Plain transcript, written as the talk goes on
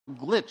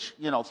glitch,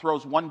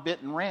 throws 1 bit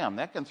in RAM.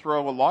 That can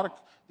throw a lot of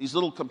these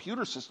little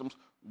computer systems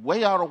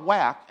way out of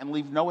whack and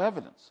leave no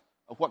evidence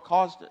of what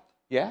caused it.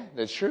 Yeah,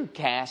 that's true.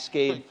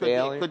 Cascade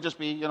failure. It could just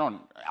be, an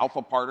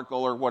alpha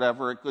particle or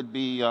whatever. It could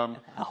be, other.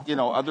 How'd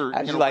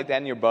you like that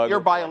in your bug?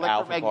 Nearby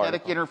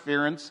electromagnetic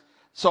interference.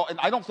 So, and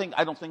I don't think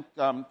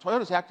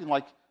Toyota's acting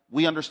like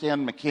we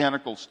understand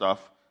mechanical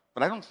stuff,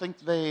 but I don't think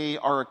they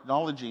are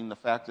acknowledging the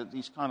fact that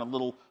these kind of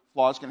little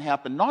flaws can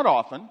happen, not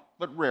often,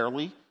 but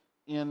rarely,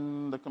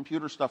 in the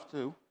computer stuff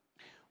too.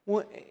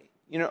 Well,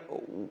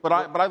 But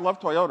I love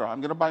Toyota.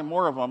 I'm going to buy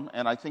more of them,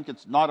 and I think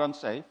it's not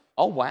unsafe.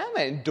 Oh, wow,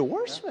 man.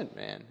 Endorsement,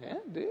 man. Yeah,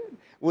 dude.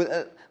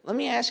 Well, let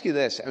me ask you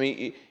this. I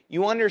mean,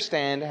 you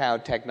understand how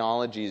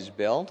technology is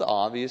built,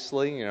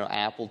 obviously.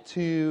 Apple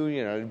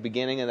II, the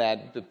beginning of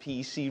the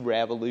PC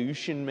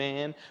revolution,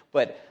 man.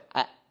 But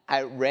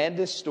I read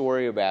this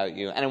story about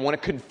you, and I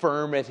want to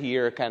confirm it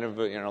here kind of,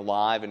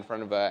 live in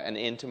front of an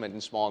intimate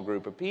and small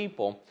group of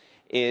people,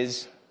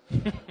 is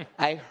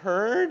I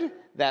heard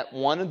that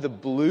one of the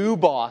blue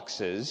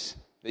boxes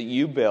that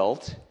you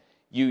built,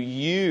 you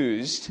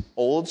used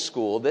old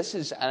school. This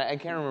is, I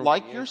can't remember.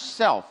 Like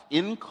yourself,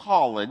 in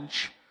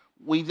college,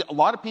 a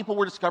lot of people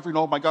were discovering,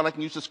 oh my God, I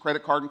can use this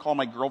credit card and call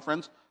my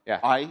girlfriends. Yeah.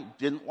 I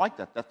didn't like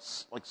that.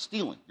 That's like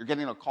stealing. You're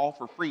getting a call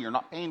for free. You're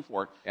not paying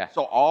for it. Yeah.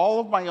 So all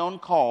of my own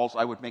calls,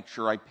 I would make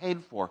sure I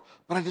paid for.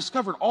 But I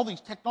discovered all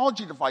these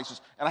technology devices,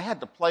 and I had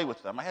to play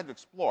with them. I had to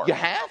explore. You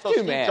have so to,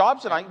 Steve man.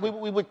 Jobs and I,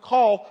 we would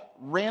call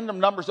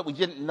random numbers that we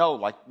didn't know,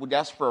 like we'd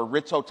ask for a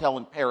Ritz hotel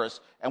in Paris,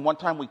 and one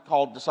time we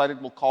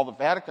decided we'll call the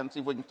Vatican and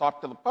see if we can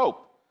talk to the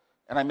Pope.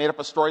 And I made up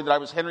a story that I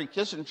was Henry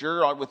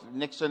Kissinger with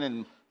Nixon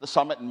and the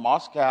summit in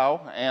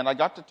Moscow, and I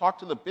got to talk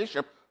to the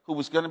bishop who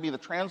was going to be the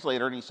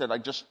translator, and he said, I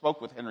just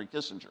spoke with Henry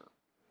Kissinger.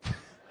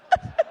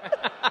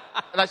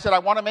 And I said, I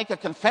want to make a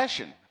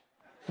confession.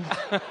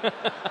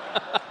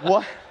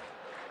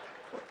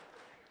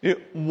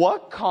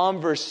 What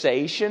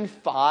conversation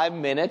 5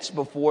 minutes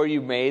before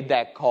you made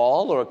that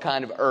call or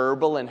kind of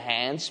herbal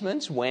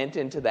enhancements went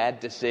into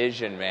that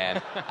decision,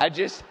 man? I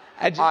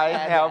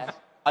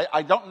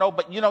don't know,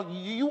 but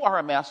you are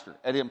a master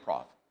at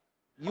improv.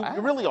 You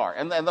really are.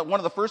 And one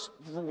of the first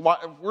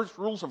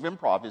rules of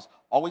improv is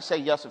always say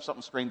yes if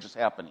something strange is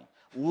happening.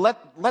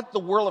 Let the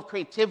world of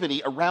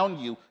creativity around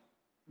you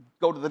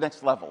go to the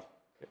next level.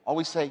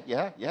 Always say,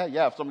 yeah,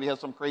 if somebody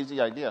has some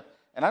crazy idea.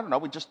 And I don't know,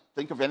 we just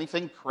think of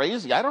anything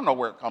crazy. I don't know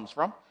where it comes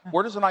from.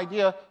 Where does an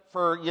idea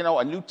for,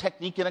 a new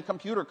technique in a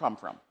computer come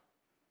from?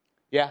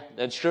 Yeah,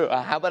 that's true.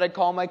 How about I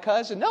call my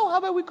cousin? No, how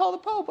about we call the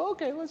Pope?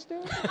 Okay, let's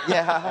do it.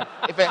 Yeah.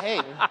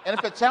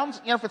 If it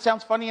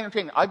sounds funny and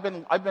entertaining, I've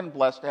been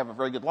blessed to have a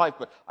very good life,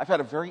 but I've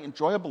had a very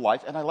enjoyable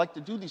life, and I like to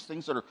do these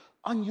things that are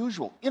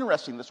unusual,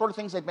 interesting, the sort of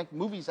things they'd make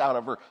movies out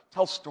of or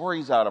tell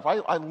stories out of.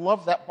 I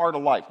love that part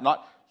of life,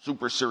 not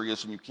super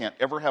serious and you can't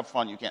ever have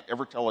fun, you can't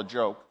ever tell a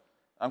joke.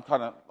 I'm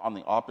kind of on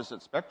the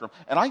opposite spectrum.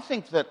 And I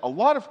think that a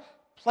lot of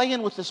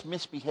playing with this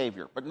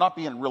misbehavior, but not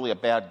being really a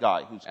bad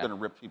guy who's going to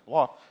rip people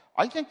off,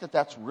 I think that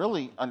that's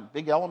really a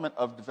big element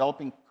of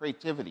developing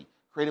creativity,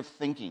 creative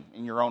thinking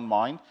in your own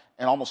mind.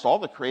 And almost all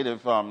the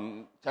creative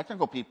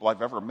technical people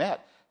I've ever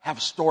met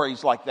have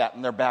stories like that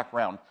in their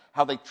background.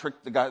 How they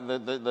tricked the guy,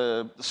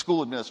 the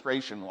school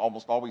administration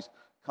almost always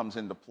comes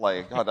into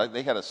play. God,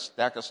 they had a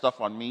stack of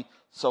stuff on me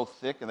so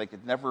thick, and they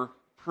could never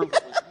prove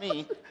it was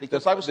me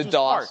because I was too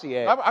smart.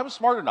 I was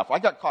smart enough. I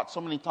got caught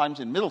so many times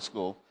in middle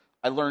school.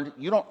 I learned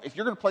if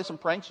you're going to play some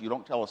pranks, you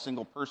don't tell a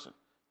single person.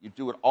 You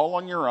do it all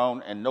on your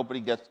own, and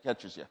nobody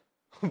catches you.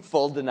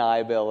 Full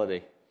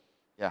deniability.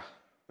 Yeah.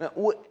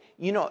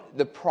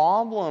 The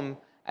problem,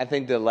 I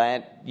think, to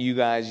let you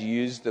guys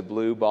use the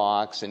blue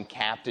box and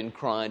Captain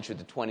Crunch with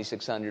the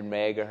 2600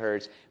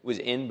 megahertz was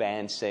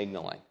in-band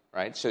signaling,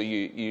 right? So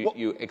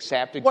you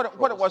accepted what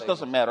it was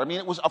doesn't matter. I mean,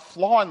 it was a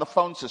flaw in the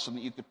phone system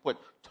that you could put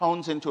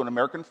tones into an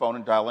American phone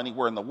and dial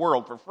anywhere in the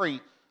world for free.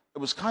 It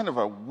was kind of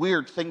a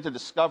weird thing to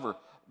discover.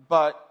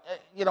 But,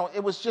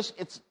 it was just,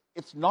 it's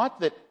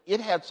not that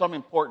it had some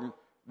important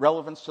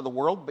relevance to the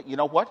world, but you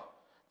know what?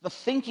 The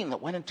thinking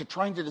that went into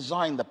trying to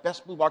design the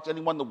best blue box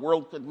anyone in the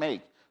world could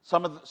make,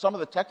 some of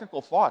the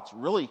technical thoughts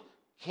really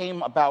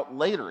came about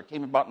later. It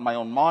came about in my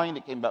own mind.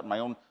 It came about in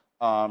my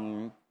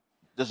own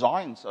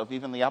designs of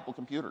even the Apple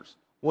computers.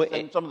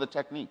 Some of the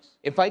techniques.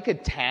 If I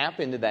could tap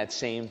into that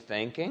same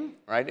thinking,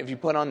 right? If you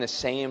put on the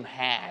same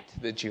hat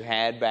that you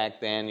had back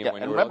then.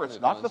 And remember,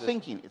 it's not the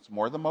thinking. It's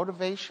more the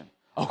motivation.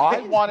 I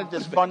wanted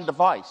this fun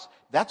device.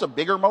 That's a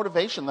bigger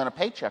motivation than a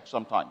paycheck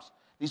sometimes.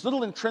 These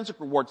little intrinsic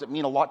rewards that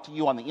mean a lot to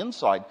you on the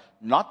inside,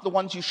 not the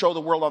ones you show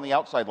the world on the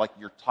outside, like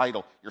your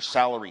title, your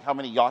salary, how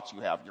many yachts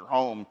you have, your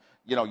home,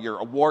 your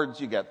awards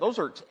you get. Those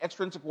are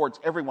extrinsic rewards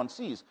everyone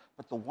sees.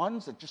 But the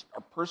ones that just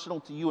are personal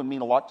to you and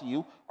mean a lot to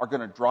you are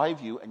going to drive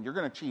you, and you're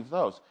going to achieve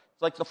those.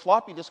 It's like the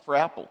floppy disk for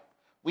Apple.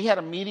 We had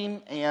a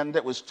meeting, and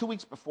it was 2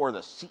 weeks before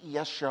the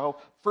CES show.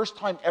 First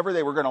time ever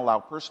they were going to allow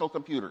personal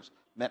computers.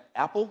 Met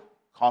Apple,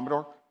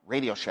 Commodore,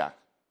 Radio Shack.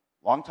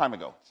 Long time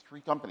ago, 3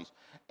 companies.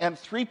 And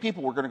 3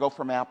 people were going to go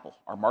from Apple.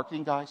 Our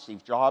marketing guy,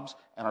 Steve Jobs,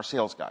 and our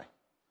sales guy.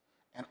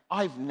 And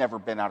I've never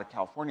been out of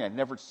California. I'd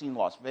never seen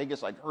Las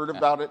Vegas. I'd heard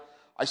about it.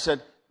 I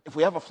said, if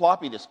we have a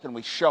floppy disk, can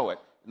we show it?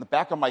 In the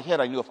back of my head,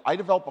 I knew if I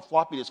develop a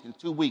floppy disk in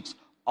 2 weeks,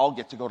 I'll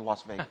get to go to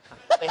Las Vegas.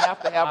 They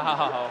have to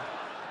have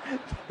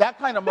that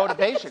kind of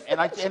motivation. And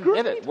I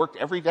did it. Worked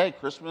every day,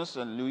 Christmas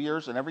and New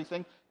Year's and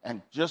everything.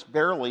 And just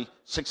barely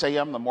 6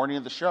 a.m. the morning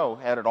of the show,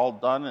 had it all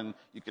done. And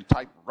you could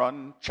type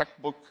run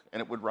checkbook,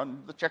 and it would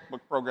run the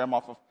checkbook program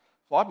off of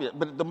floppy.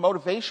 But the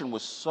motivation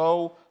was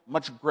so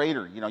much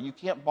greater. You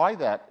can't buy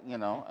that,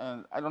 and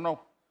I don't know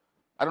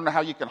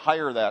how you can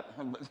hire that.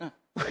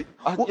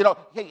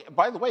 Hey,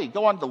 by the way,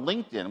 go on to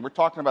LinkedIn. We're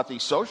talking about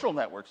these social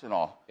networks and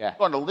all. Yeah.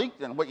 Go on to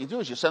LinkedIn. What you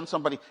do is you send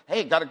somebody,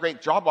 hey, got a great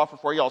job offer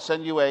for you. I'll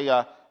send you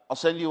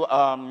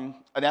an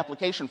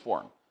application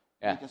form.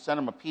 Yeah. You can send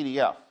them a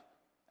PDF.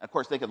 And of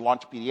course, they could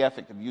launch a PDF.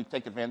 It could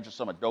take advantage of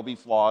some Adobe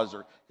flaws,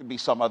 or it could be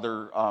some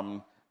other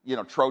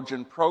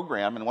Trojan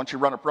program. And once you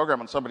run a program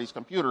on somebody's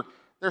computer,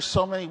 there's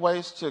so many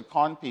ways to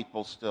con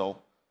people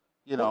still.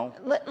 Well,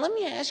 let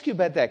me ask you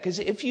about that, because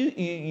if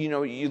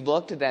you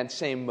looked at that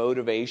same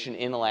motivation,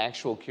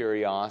 intellectual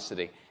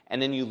curiosity, and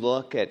then you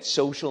look at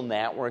social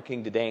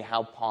networking today,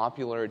 how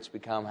popular it's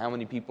become, how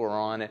many people are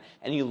on it,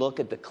 and you look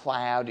at the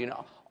cloud,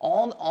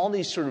 all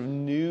these sort of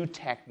new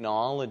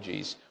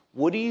technologies,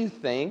 what do you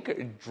think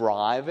are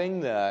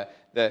driving the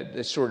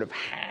sort of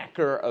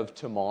hacker of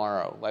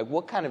tomorrow? Like,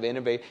 what kind of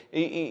innovation?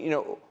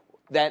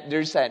 That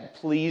there's that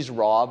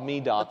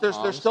pleaserobme.com.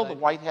 But there's still the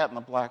white hat and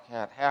the black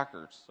hat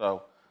hackers.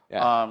 So.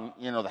 Yeah.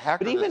 The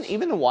hacker. But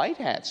even the white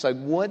hats, like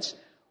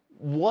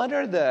what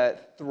are the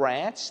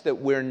threats that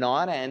we're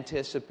not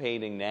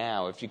anticipating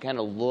now? If you kind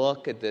of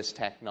look at this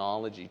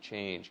technology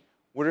change,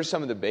 what are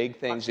some of the big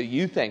things that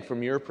you think,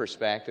 from your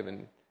perspective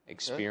and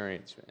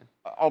experience, man?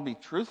 I'll be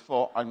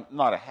truthful. I'm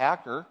not a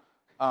hacker.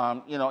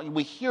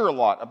 We hear a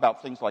lot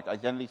about things like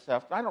identity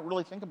theft. I don't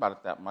really think about it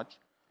that much.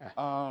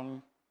 I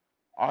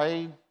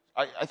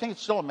think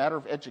it's still a matter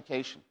of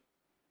education.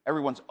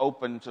 Everyone's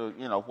open to,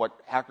 what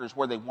hackers,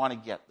 where they want to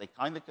get. They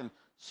kind of can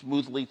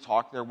smoothly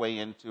talk their way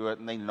into it,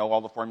 and they know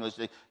all the formulas.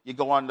 You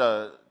go on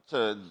to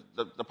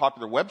the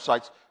popular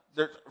websites.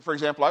 For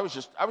example, I was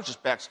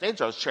just backstage.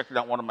 I was checking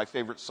out one of my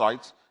favorite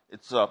sites.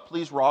 It's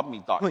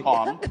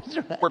pleaserobme.com,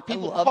 where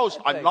people post,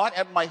 I'm not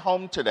at my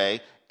home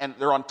today, and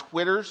they're on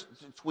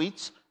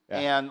tweets,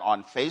 and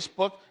on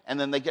Facebook, and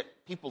then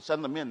people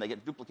send them in. They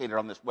get duplicated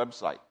on this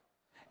website.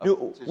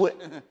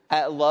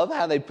 I love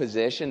how they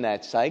position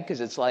that site,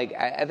 because it's like,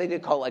 I think they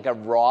call it like a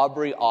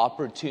robbery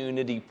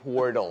opportunity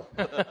portal.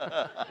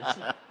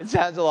 It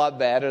sounds a lot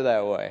better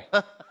that way.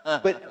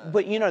 But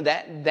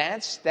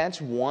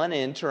that's one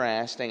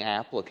interesting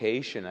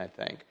application, I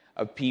think,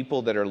 of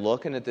people that are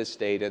looking at this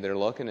data, they're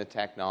looking at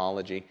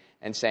technology,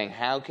 and saying,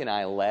 how can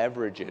I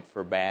leverage it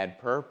for bad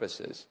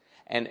purposes?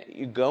 And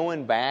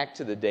going back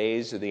to the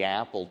days of the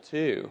Apple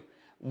II,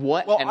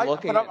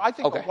 I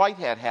think the white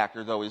hat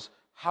hacker, though, is,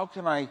 how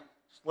can I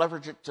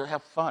leverage it to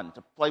have fun,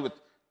 to play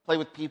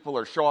with people,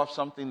 or show off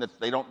something that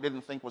they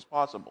didn't think was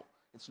possible?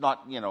 It's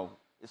not,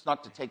 it's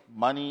not to take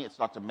money. It's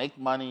not to make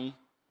money.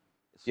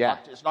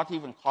 It's not to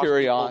even cause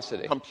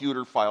curiosity.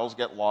 Computer files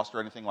get lost or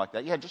anything like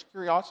that. Yeah, just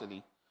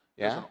curiosity.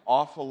 Yeah. There's an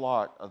awful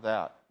lot of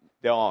that.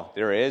 Oh,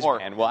 there is,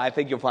 man. Well, I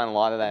think you'll find a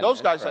lot of that.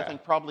 Those guys, I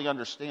think, probably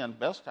understand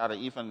best how to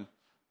even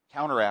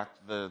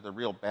counteract the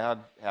real bad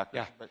hackers.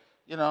 Yeah. But,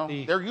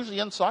 they're usually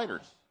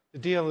insiders. The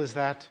deal is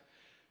that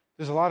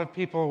there's a lot of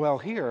people,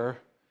 here,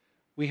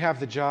 we have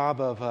the job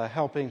of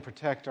helping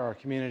protect our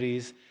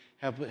communities,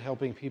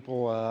 helping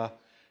people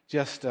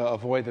just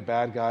avoid the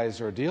bad guys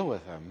or deal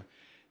with them.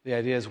 The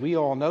idea is we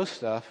all know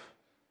stuff.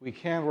 We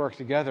can work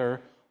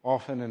together,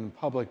 often in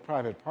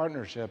public-private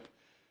partnership,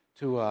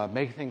 to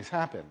make things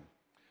happen.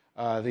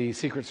 The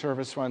Secret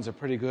Service runs a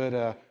pretty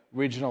good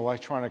regional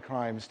electronic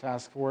crimes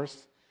task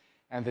force.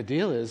 And the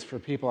deal is for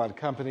people at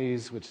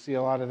companies which see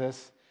a lot of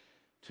this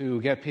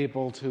to get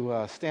people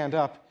to stand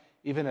up,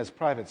 even as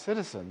private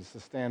citizens, to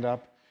stand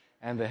up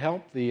and to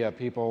help the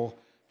people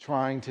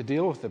trying to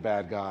deal with the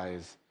bad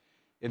guys.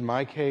 In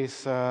my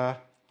case,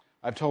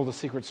 I've told the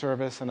Secret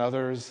Service and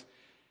others,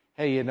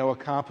 hey, a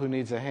cop who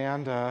needs a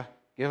hand,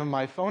 give him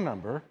my phone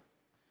number.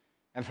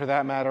 And for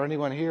that matter,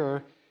 anyone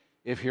here,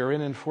 if you're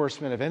in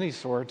enforcement of any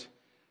sort,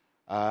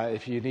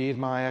 if you need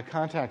my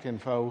contact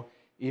info,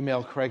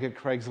 email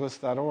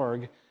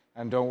Craig@Craigslist.org,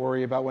 and don't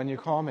worry about when you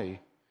call me.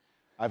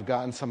 I've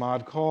gotten some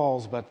odd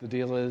calls, but the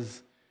deal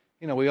is,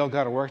 we all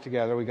got to work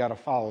together. We got to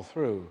follow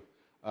through.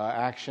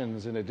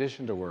 Actions in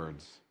addition to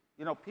words.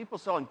 People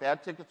selling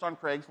bad tickets on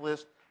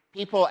Craigslist,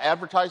 people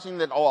advertising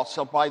that,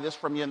 I'll buy this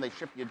from you and they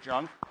ship you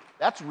junk.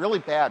 That's really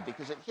bad,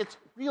 because it hits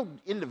real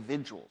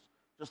individuals,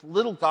 just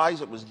little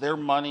guys. It was their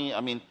money.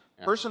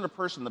 Person to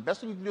person. The best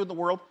thing you can do in the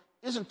world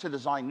isn't to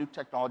design new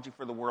technology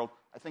for the world.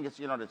 I think it's,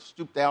 to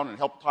stoop down and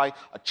help tie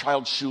a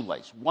child's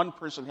shoelace. One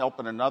person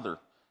helping another.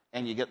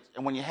 And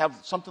when you have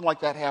something like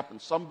that happen,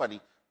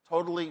 somebody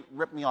totally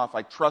ripped me off.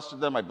 I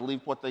trusted them. I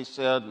believed what they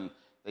said, and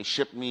they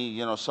shipped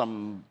me,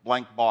 some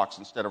blank box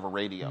instead of a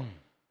radio.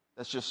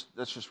 That's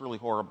just really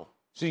horrible.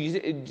 So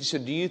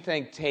do you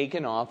think,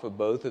 taken off of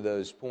both of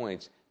those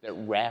points, that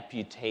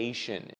reputation